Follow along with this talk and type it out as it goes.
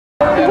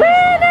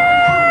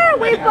Winner!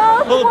 We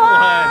both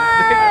won!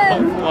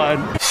 They both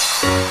won.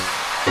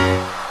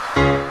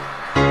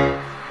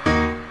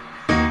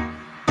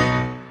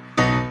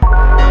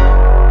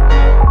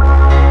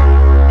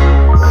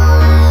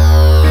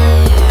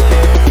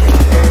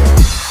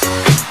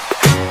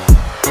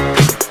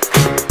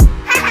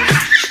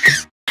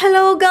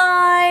 Hello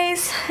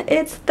guys,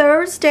 it's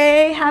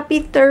Thursday.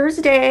 Happy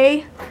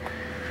Thursday.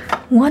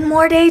 One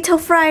more day till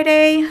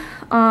Friday.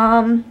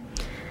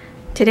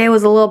 Today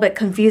was a little bit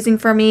confusing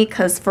for me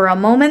because for a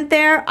moment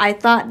there I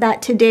thought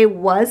that today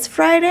was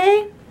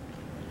Friday.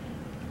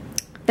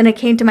 Then I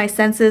came to my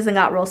senses and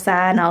got real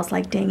sad and I was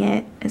like, dang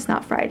it, it's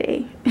not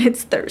Friday,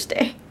 it's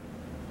Thursday.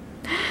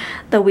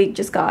 The week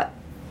just got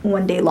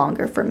one day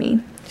longer for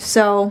me.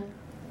 So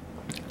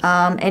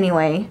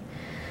anyway,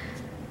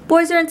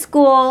 boys are in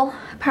school,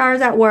 Power's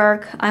at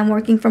work, I'm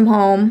working from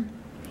home.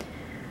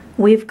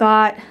 We've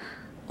got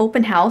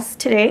open house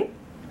today.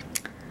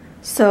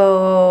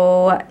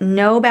 So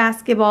no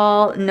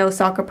basketball, no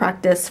soccer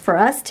practice for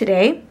us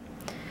today.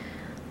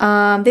 They've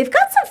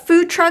got some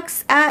food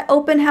trucks at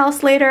open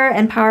house later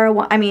and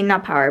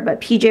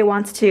PJ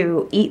wants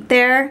to eat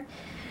there.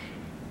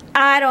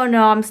 I don't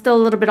know, I'm still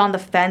a little bit on the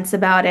fence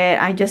about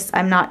it.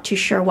 I'm not too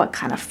sure what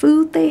kind of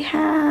food they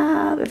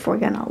have, if we're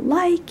gonna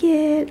like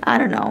it. I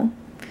don't know.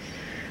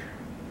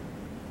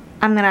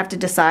 I'm gonna have to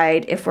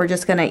decide if we're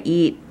just gonna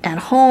eat at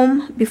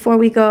home before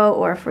we go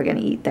or if we're gonna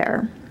eat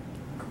there.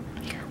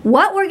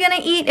 What we're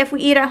gonna eat if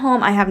we eat at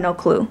home, I have no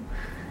clue,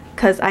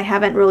 because I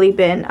haven't really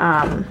been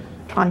on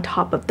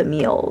top of the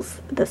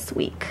meals this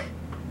week.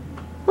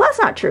 Well, that's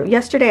not true.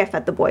 Yesterday I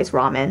fed the boys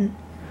ramen,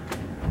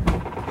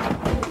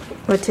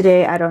 but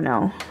today I don't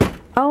know.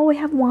 Oh, we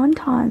have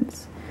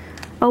wontons.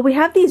 Oh, we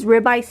have these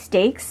ribeye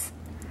steaks.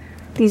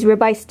 These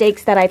ribeye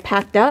steaks that I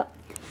packed up,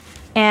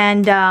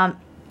 and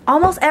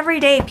almost every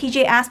day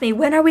PJ asks me,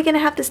 when are we gonna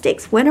have the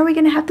steaks? When are we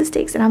gonna have the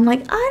steaks? And I'm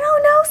like, I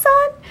don't know,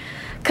 son,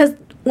 because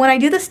when I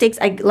do the steaks,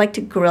 I like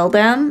to grill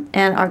them,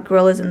 and our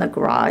grill is in the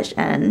garage,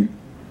 and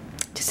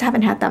just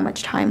haven't had that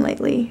much time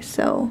lately.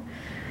 So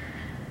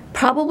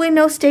probably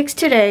no steaks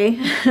today.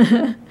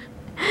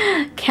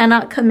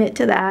 Cannot commit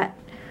to that,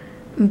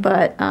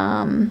 but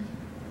I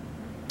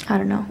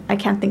don't know. I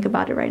can't think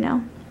about it right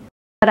now.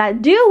 What I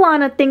do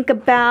want to think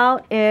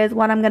about is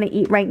what I'm gonna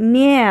eat right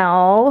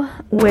now,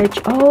 which,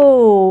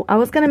 oh, I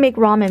was gonna make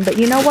ramen, but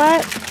you know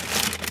what?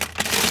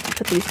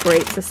 Put these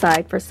grapes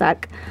aside for a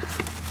sec.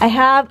 I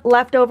have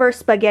leftover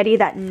spaghetti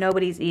that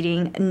nobody's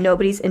eating,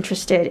 nobody's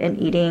interested in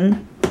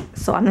eating,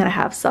 so I'm gonna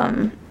have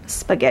some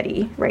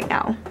spaghetti right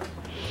now.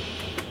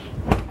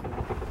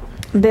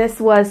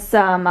 This was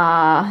some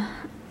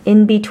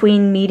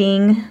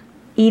in-between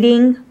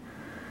eating.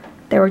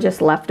 They were just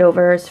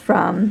leftovers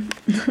from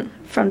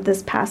from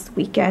this past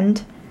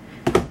weekend.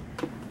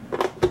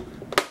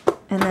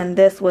 And then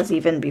this was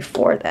even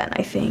before then,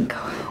 I think.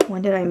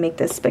 When did I make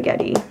this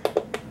spaghetti?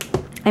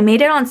 I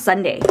made it on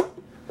Sunday.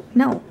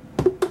 No.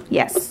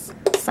 Yes,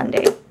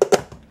 Sunday.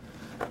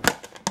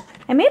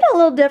 I made it a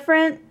little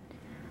different.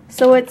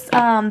 So it's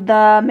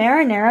the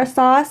marinara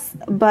sauce,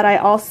 but I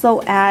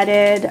also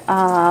added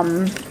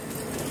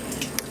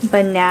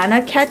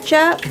banana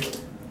ketchup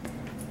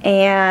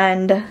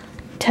and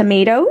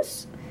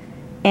tomatoes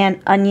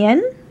and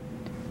onion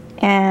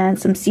and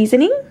some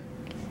seasoning.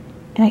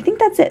 And I think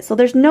that's it. So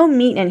there's no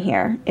meat in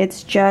here.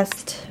 It's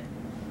just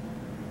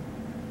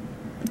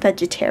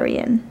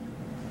vegetarian.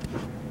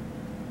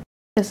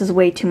 This is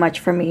way too much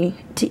for me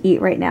to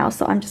eat right now,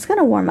 so I'm just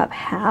gonna warm up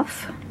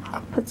half.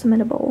 Put some in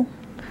a bowl.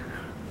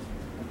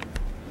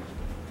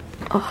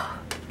 Oh,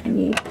 I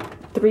need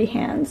 3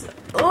 hands.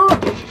 Oh!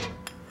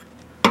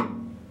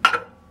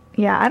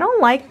 Yeah, I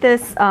don't like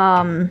this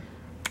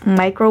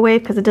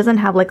microwave because it doesn't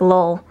have like a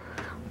little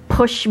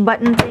push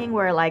button thing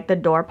where like the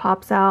door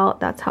pops out.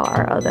 That's how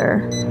our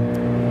other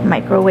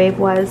microwave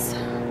was,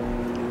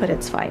 but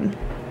it's fine.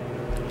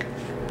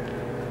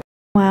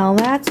 While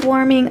that's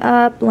warming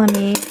up, let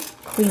me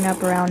clean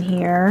up around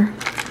here.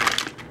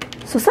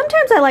 So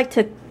sometimes I like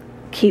to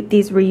keep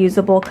these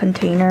reusable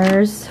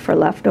containers for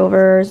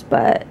leftovers,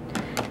 but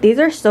these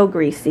are so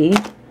greasy.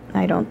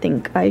 I don't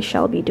think I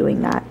shall be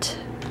doing that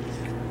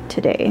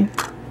today.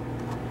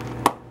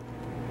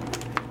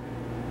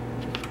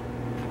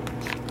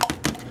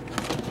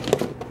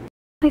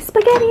 My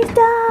spaghetti's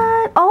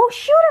done. Oh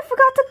shoot, I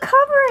forgot to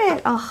cover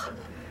it. Oh,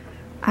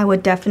 I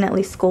would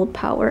definitely scold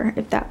Power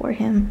if that were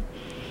him.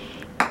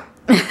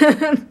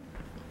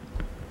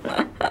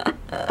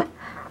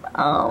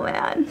 Oh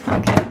man,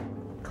 okay,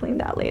 clean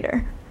that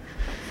later.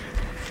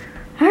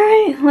 All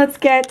right, let's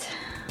get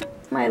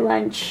my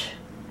lunch.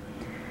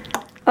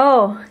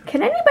 Oh,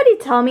 can anybody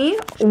tell me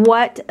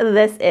what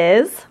this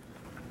is?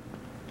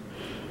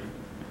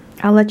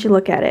 I'll let you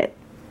look at it.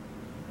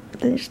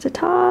 There's the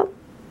top,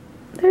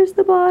 there's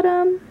the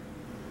bottom.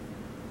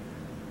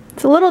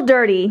 It's a little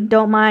dirty,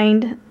 don't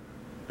mind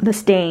the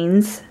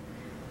stains.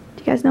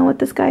 Do you guys know what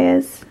this guy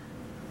is?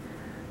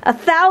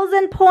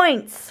 1,000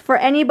 points for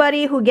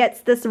anybody who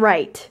gets this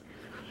right.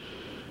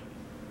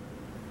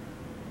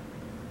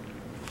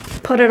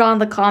 Put it on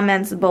the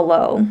comments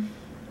below.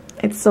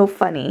 It's so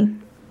funny.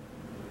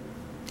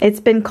 It's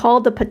been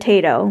called a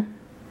potato.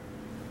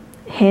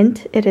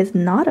 Hint, it is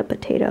not a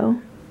potato.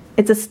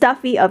 It's a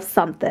stuffy of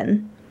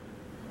something.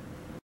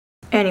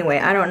 Anyway,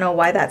 I don't know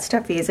why that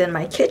stuffy is in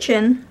my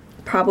kitchen.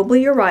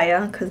 Probably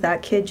Uriah, because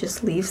that kid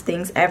just leaves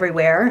things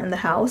everywhere in the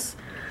house.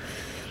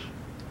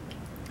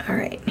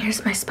 Alright,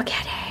 here's my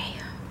spaghetti.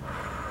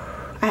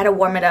 I had to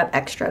warm it up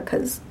extra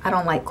because I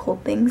don't like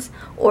cold things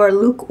or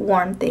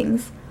lukewarm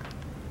things.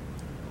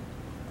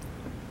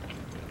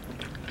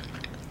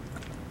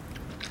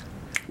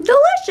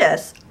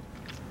 Delicious!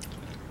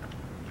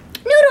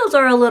 Noodles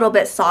are a little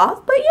bit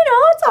soft, but you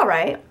know, it's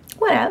alright.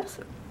 Whatevs.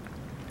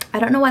 I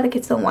don't know why the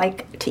kids don't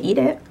like to eat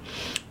it.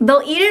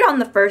 They'll eat it on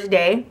the first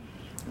day,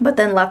 but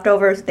then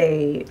leftovers,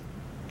 they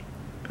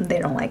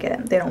don't like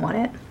it. They don't want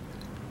it.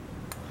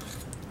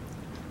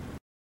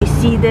 You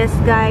see this,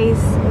 guys?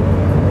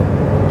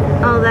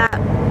 Oh, that,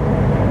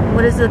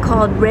 what is it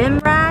called? Rim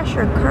rash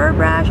or curb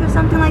rash or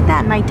something like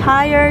that? My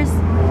tires.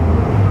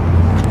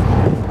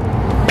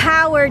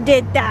 Power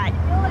did that.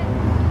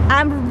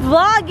 I'm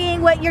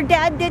vlogging what your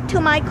dad did to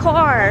my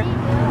car.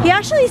 He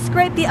actually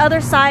scraped the other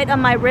side of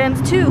my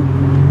rims too,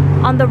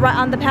 on the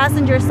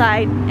passenger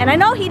side. And I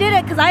know he did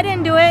it because I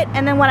didn't do it.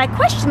 And then when I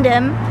questioned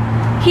him,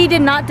 he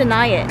did not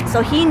deny it.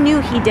 So he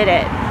knew he did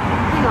it.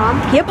 Hey,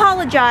 Mom. He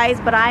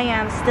apologized, but I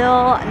am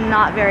still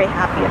not very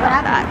happy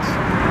about that.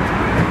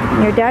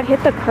 Your dad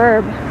hit the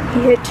curb.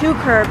 He hit 2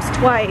 curbs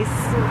twice.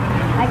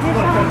 I just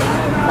saw,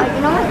 like,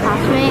 you know my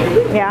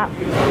classmate? Yeah.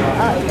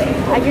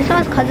 I just saw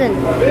his cousin.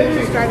 She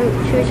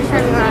was just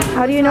driving around.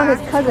 How do you know his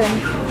cousin?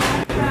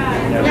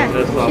 Yeah,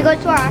 she goes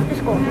to our after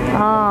school.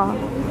 Oh.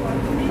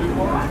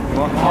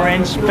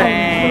 Orange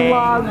bag.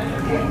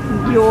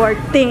 Vlog your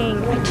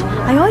thing.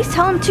 I always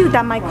tell him too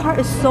that my car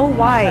is so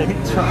wide. I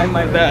try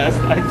my best.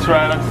 I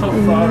tried. I'm so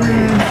sorry.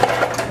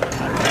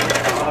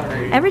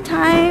 Every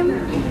time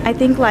I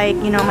think, like,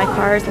 you know, my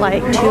car is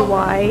like too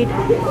wide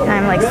and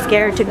I'm like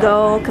scared to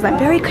go because I'm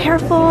very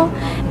careful.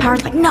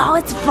 Power's like, no,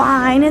 it's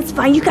fine,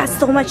 you got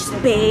so much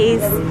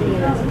space.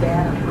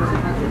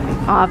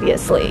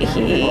 Obviously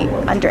he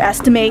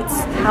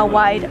underestimates how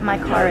wide my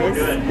car is.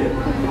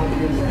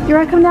 You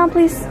wanna come down,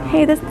 please?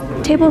 Hey, this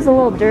table's a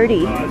little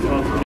dirty.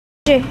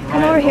 Jay,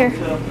 come over here.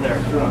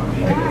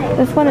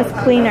 This one is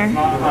cleaner.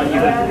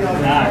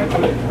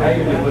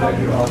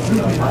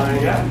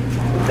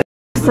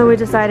 So we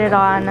decided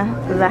on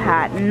the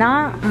hat.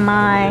 Not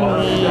my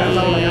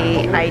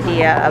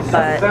idea,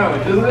 but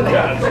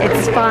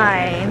it's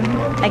fine.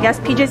 I guess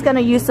PJ's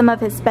gonna use some of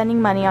his spending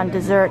money on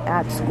dessert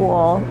at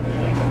school.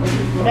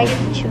 But I get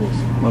to choose.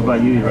 What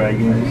about you, right?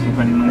 You gonna use some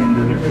money in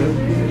dessert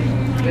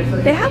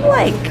too? They have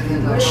like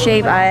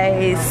shave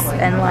ice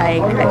and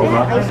like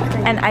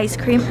and ice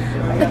cream,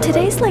 but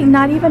today's like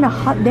not even a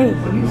hot day.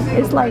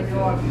 It's like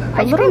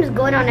Ice cream is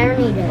good on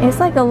any day. It's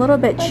like a little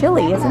bit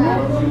chilly, isn't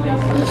it?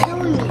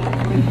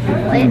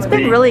 It's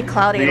been really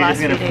cloudy last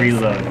few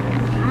days.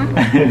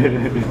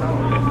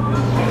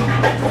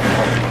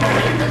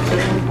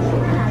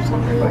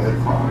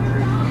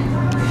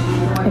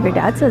 If your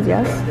dad says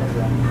yes.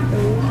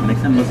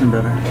 Next time listen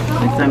better.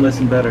 Next time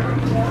listen better.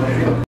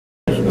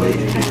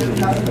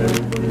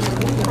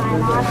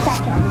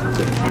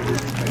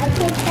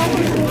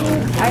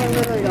 I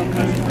literally don't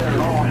know.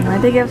 Why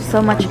they give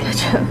so much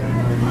ketchup? I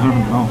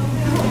don't know.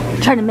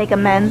 Trying to make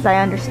amends. I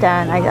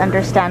understand. I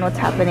understand what's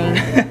happening.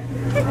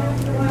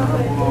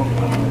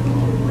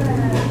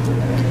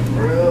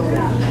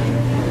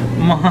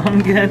 Mom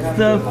gets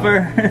the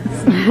first.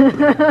 Okay,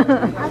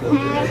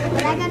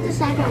 but I got the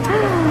second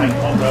one.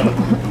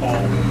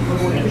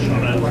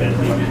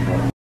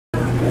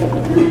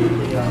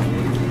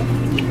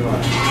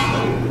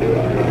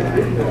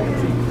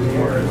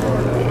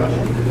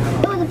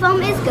 Oh, the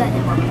foam is good.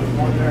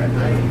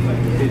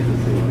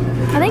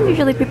 I think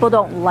usually people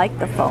don't like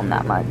the foam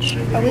that much.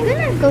 Are we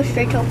gonna go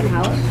straight to open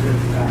house?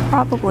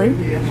 Probably.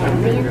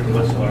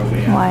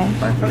 Why?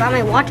 I forgot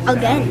my watch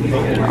again.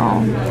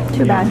 Oh,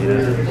 too bad.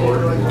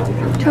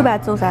 Too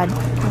bad, so sad.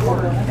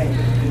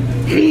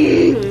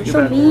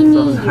 So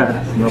meanie.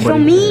 So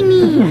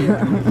meanie.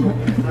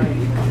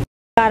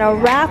 Got a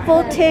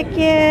raffle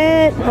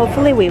ticket.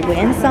 Hopefully we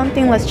win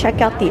something. Let's check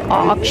out the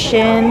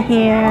auction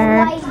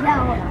here.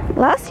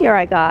 Last year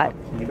I got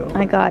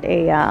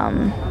a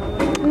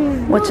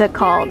what's it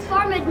called?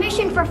 Farm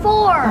admission for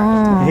 4.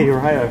 Oh. Hey,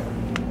 Uriah.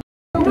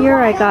 Here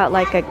I got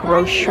like a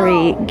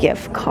grocery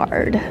gift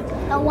card.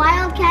 The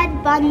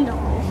Wildcat bundle.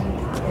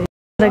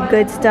 The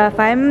good stuff.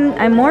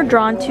 I'm more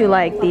drawn to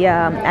like the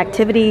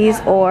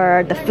activities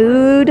or the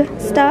food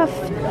stuff.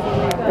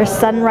 There's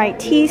Sunright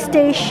Tea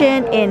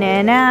Station,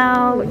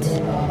 In-N-Out,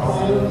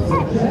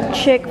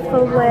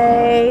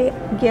 Chick-fil-A,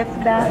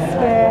 gift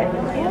basket.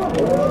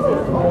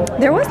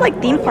 There was like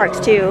theme parks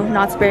too.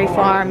 Knott's Berry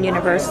Farm,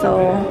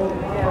 Universal.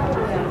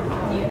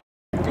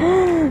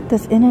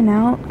 This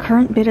In-N-Out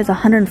current bid is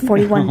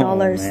 $141. Oh,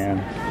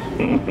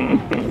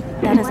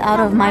 that is out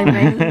of my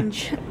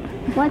range.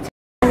 What's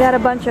I got a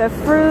bunch of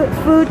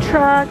food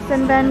trucks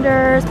and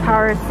vendors.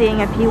 Power is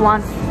seeing if he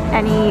wants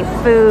any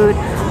food.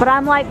 But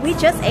I'm like, we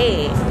just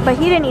ate. But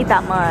he didn't eat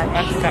that much.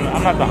 Actually,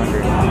 I'm not that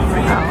hungry.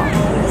 Oh.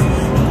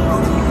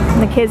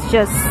 And the kids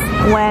just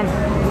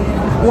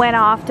went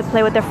off to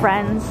play with their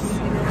friends.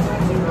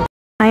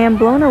 I am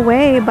blown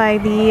away by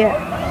the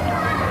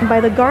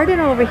garden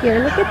over here.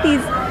 Look at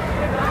these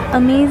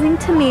amazing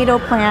tomato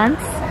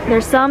plants.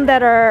 There's some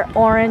that are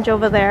orange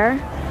over there.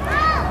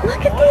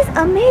 Look at these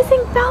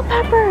amazing bell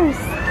peppers.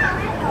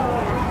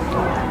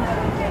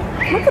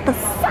 Look at the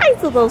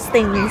size of those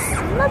things.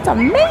 That's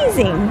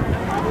amazing.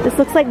 This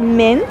looks like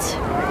mint.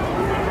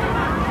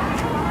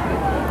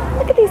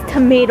 Look at these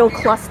tomato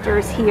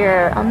clusters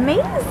here.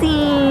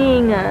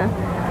 Amazing.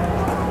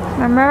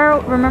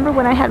 Remember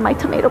when I had my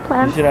tomato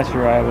plants? You should ask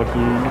Uriah what he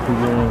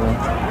did.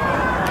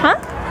 Huh?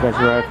 That's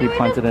Uriah if he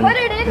planted in. Put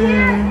it in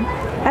here.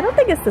 I don't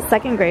think it's the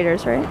second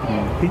graders, right?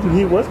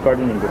 He was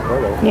gardening before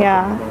though.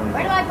 Yeah.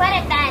 Where do I put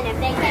it then if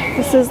they can't?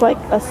 This is like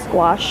a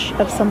squash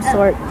of some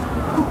sort.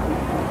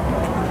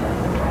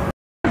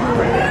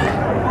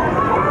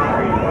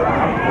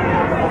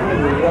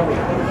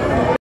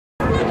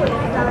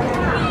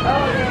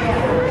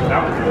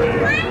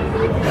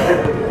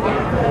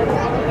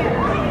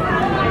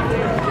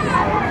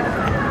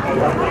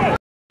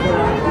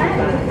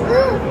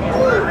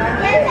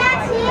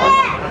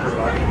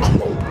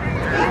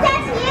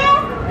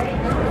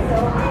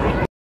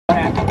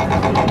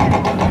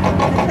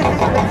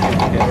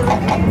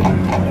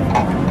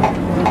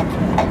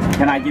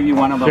 Can I give you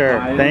one of the Sure,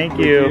 pies? thank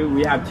Would you.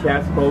 We have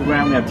chess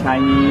program, we have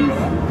Chinese,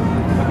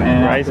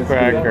 and Rice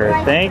cracker.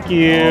 Thank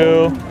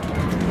you.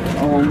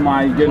 Oh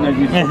my goodness,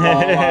 you took all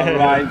our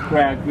rice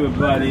cracker,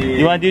 buddy.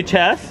 You want to do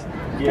chess?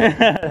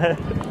 Yeah.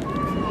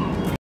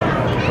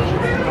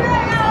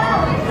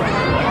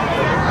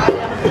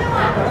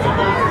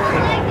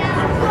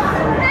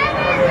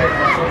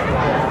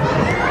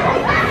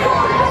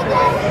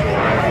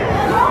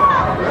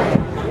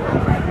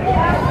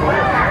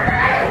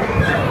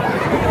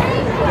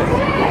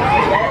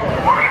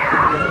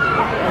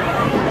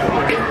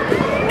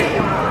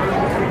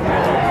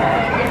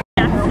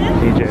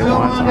 DJ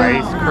wants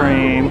ice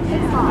cream.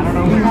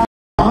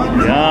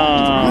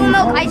 Yum.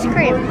 Milk ice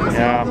cream.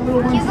 Yeah.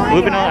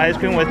 Blueberry vanilla ice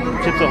cream with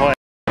Chips Ahoy.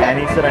 And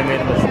he said I made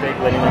a mistake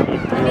letting him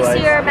eat blue See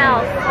ice. your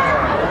mouth.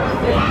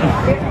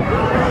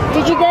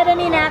 Did you get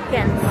any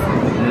napkins?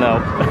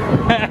 No.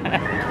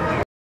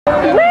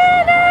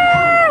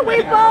 Winner!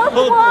 We both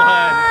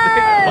won!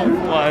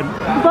 won.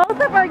 Both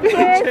of our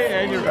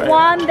kids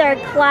won their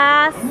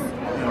class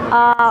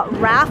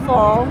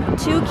raffle.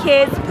 2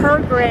 kids per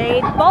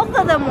grade. Both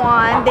of them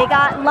won. They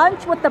got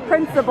lunch with the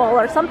principal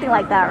or something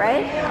like that,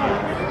 right?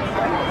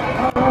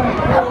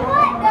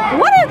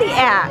 What are the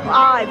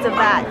odds of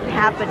that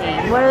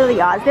happening? What are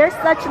the odds? They're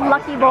such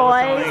lucky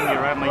boys.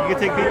 You can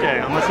take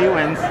PJ unless he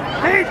wins.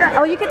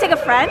 Oh, you can take a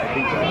friend?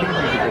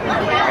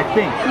 I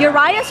think.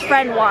 Uriah's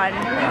friend won.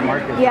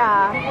 Marcus.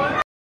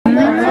 Yeah.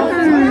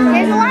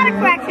 There's a lot of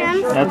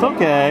corrections. That's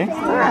okay.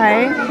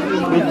 Alright.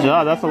 Good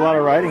job. That's a lot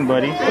of writing,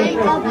 buddy.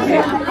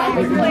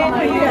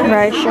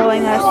 Right,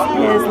 showing us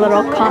his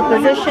little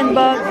composition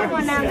book.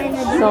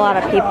 There's a lot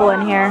of people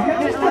in here.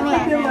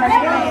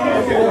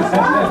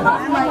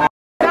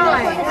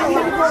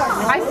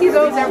 I see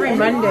those every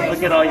Monday.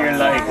 Look at all your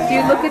likes. Do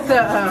you look at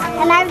the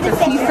And I have the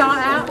Seesaw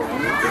app?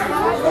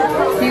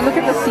 Do you look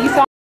at the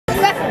Seesaw?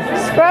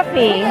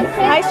 Scruffy.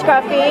 Hi,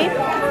 Scruffy.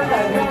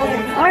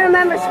 I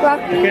remember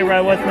Scruffy. Okay,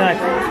 right, what's next?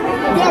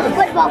 He has a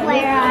football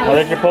player on. Oh,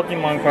 there's your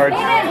Pokemon cards.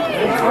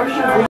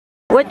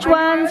 Which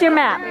one's your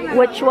map?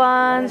 Which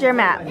one's your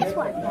map? This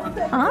one.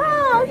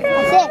 Oh,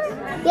 okay.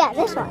 6. Yeah,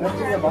 this one.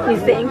 You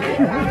think?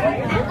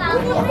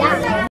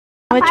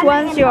 Which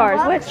one's yours?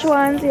 Which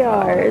one's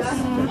yours?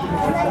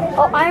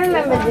 Oh, I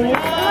remember these.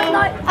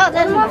 Oh,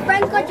 there's more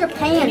friends got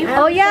Japan.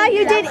 Oh yeah,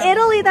 you did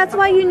Italy. That's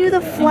why you knew the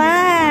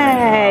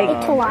flag.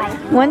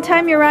 Italy. One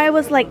time Uriah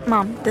was like,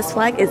 Mom, this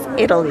flag is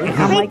Italy.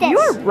 I'm Read like, this.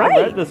 you're I read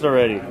right. this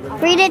already.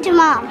 Read it to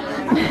Mom.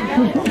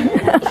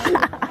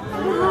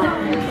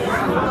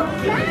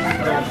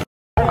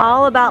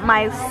 All about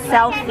my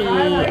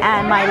selfie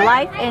and my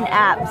life in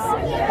apps.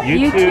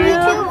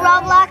 YouTube.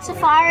 Roblox,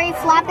 Safari,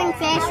 Flapping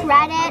Fish,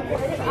 Reddit,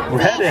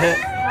 Reddit.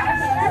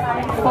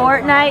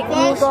 Fortnite,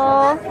 Fish.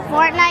 Google.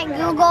 Fortnite,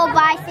 Google,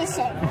 buy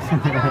fishing.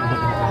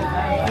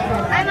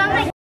 I'm on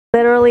my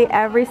Literally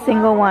every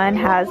single one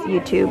has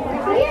YouTube.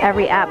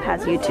 Every app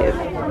has YouTube.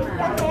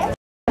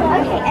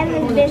 Okay, and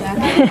then this.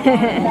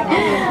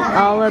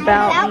 All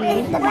about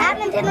me. The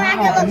badminton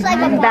racket looks like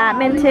a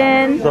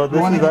Badminton. So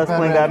this is us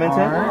playing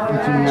badminton?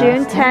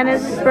 June 10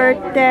 is his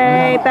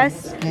birthday.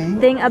 Best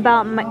thing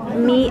about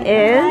me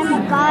is Oh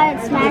my god,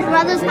 Smash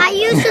Brothers. I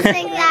used to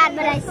think that,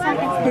 but I suck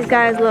at he's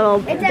got his little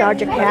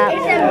Dodger cap.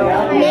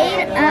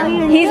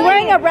 made He's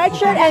wearing a red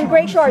shirt and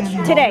gray shorts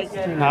today.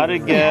 How to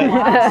get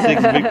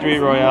 6 victory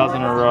royales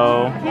in a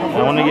row.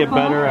 I want to get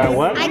better at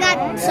what? I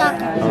got sucked.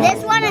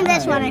 This one and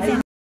this one, I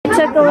think.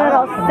 Took a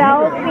little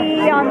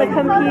selfie on the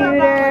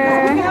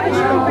computer.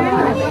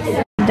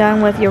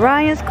 Done with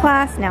Uriah's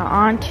class, now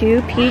on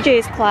to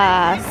PJ's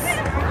class.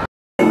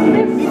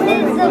 This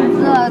is the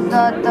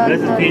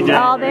This is PJ.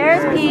 Oh,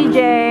 there's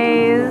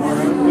PJs.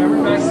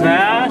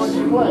 Smash,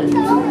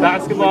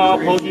 basketball,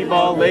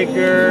 Pokeball,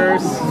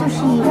 Lakers,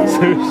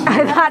 sushi.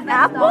 I got an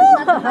apple.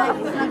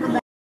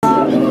 I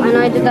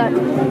know I did that.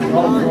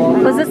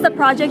 Was this the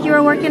project you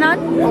were working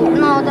on?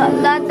 No,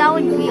 that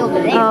would be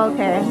over there. Oh,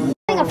 okay.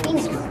 A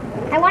phoenix.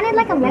 I wanted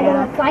like a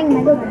mega, flying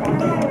mega.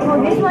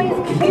 Oh, this one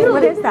is cute.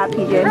 What is that,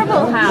 PJ?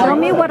 Show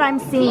me what I'm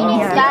seeing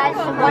here. Guys,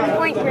 1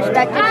 point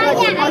perspective. So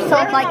it's supposed to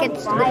look like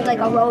it's like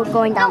a road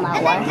going down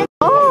that way.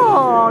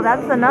 Oh,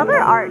 that's another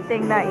art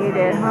thing that you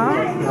did,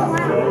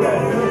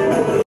 huh?